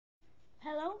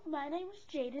Hello, my name is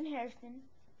Jaden Harrison,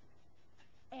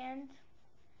 and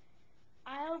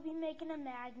I'll be making a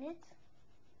magnet,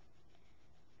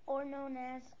 or known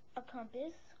as a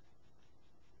compass,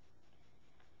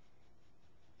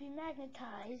 be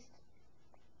magnetized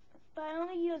by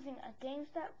only using a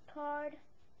GameStop card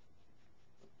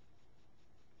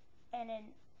and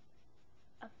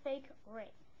a fake ring.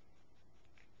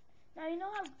 Now you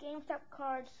know how GameStop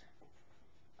cards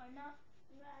are not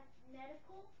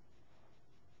magnetical?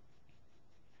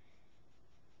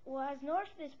 Well, as north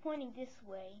is pointing this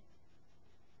way,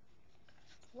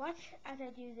 watch as I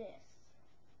do this.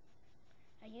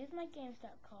 I use my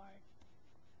GameStop card.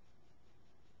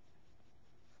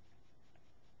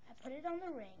 I put it on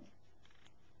the ring.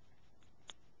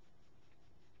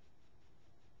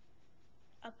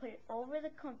 I put it over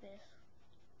the compass.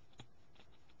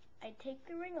 I take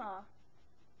the ring off.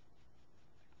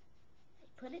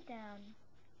 I put it down.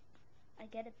 I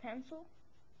get a pencil.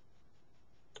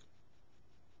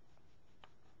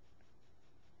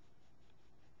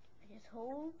 I just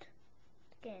hold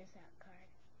the GameStop card.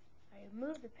 I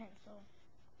remove the pencil.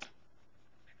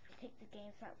 I take the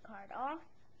GameStop card off.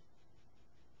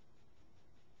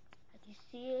 Like you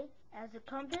see it as a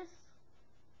compass.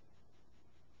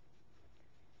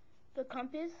 The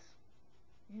compass,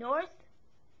 north,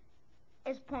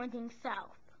 is pointing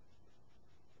south.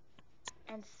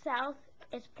 And south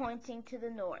is pointing to the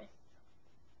north.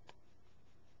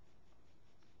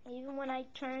 Even when I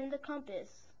turn the compass,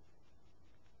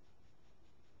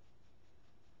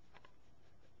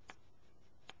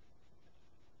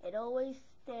 it always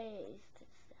stays to the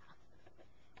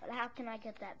south. But how can I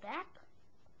get that back?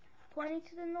 Pointing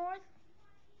to the north?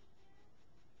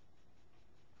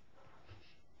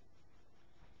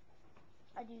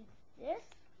 I do this.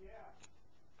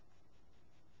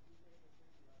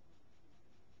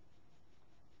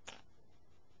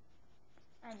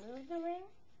 I move the ring.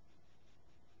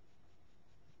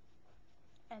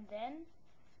 And then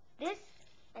this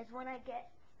is when I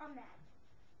get a map.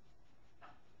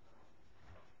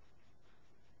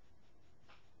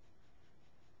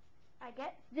 I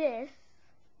get this.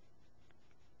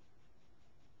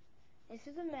 This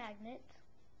is a magnet.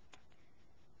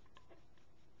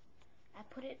 I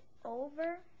put it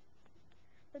over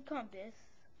the compass.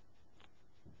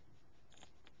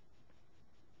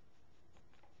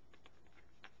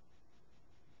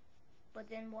 But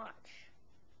then watch.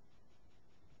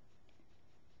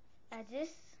 As this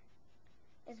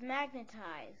is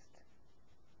magnetized,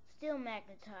 still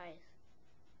magnetized,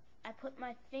 I put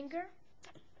my finger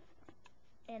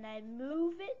and I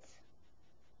move it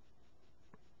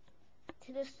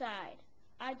to the side.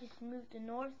 I just move the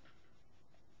north,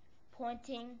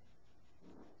 pointing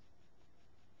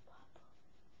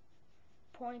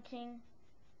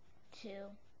to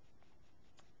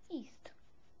east.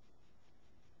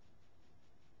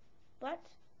 But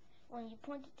when you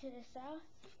point it to the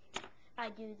south, I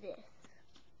do this.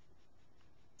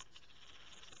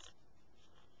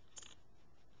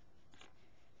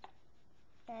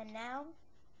 And now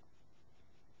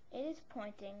it is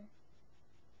pointing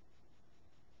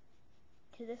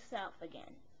to the south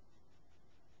again.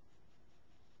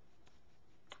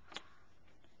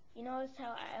 You notice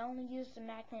how I only used the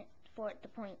magnet for it to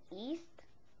point east,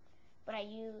 but I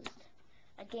used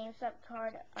a GameStop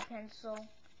card, a pencil,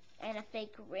 and a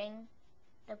fake ring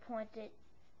that pointed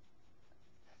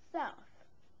south.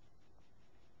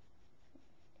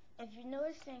 If you're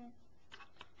noticing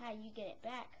how you get it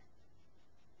back,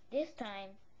 this time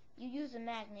you use a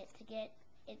magnet to get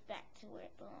it back to where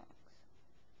it belongs.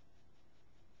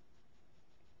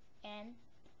 And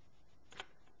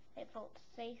it floats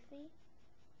safely.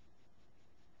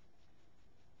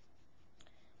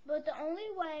 But the only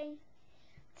way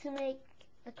to make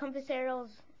the compass arrows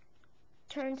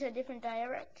turn to different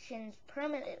directions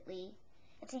permanently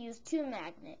is to use two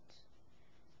magnets.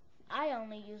 I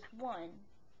only used one.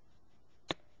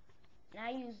 And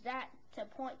I use that to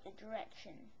point the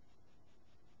direction.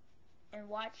 And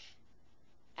watch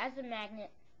as the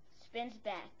magnet spins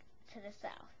back to the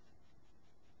south.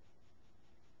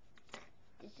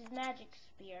 This is Magic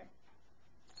Spear.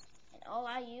 And all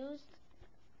I used,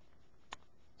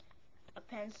 a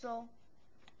pencil,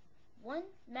 one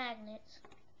magnet,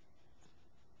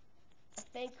 a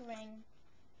fake ring,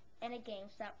 and a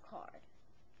GameStop card.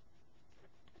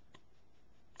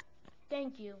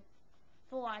 Thank you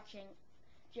for watching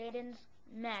Jaden's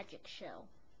Magic Show.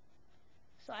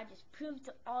 So I just proved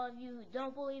to all of you who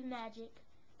don't believe magic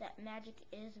that magic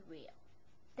is real.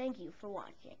 Thank you for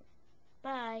watching.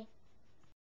 Bye.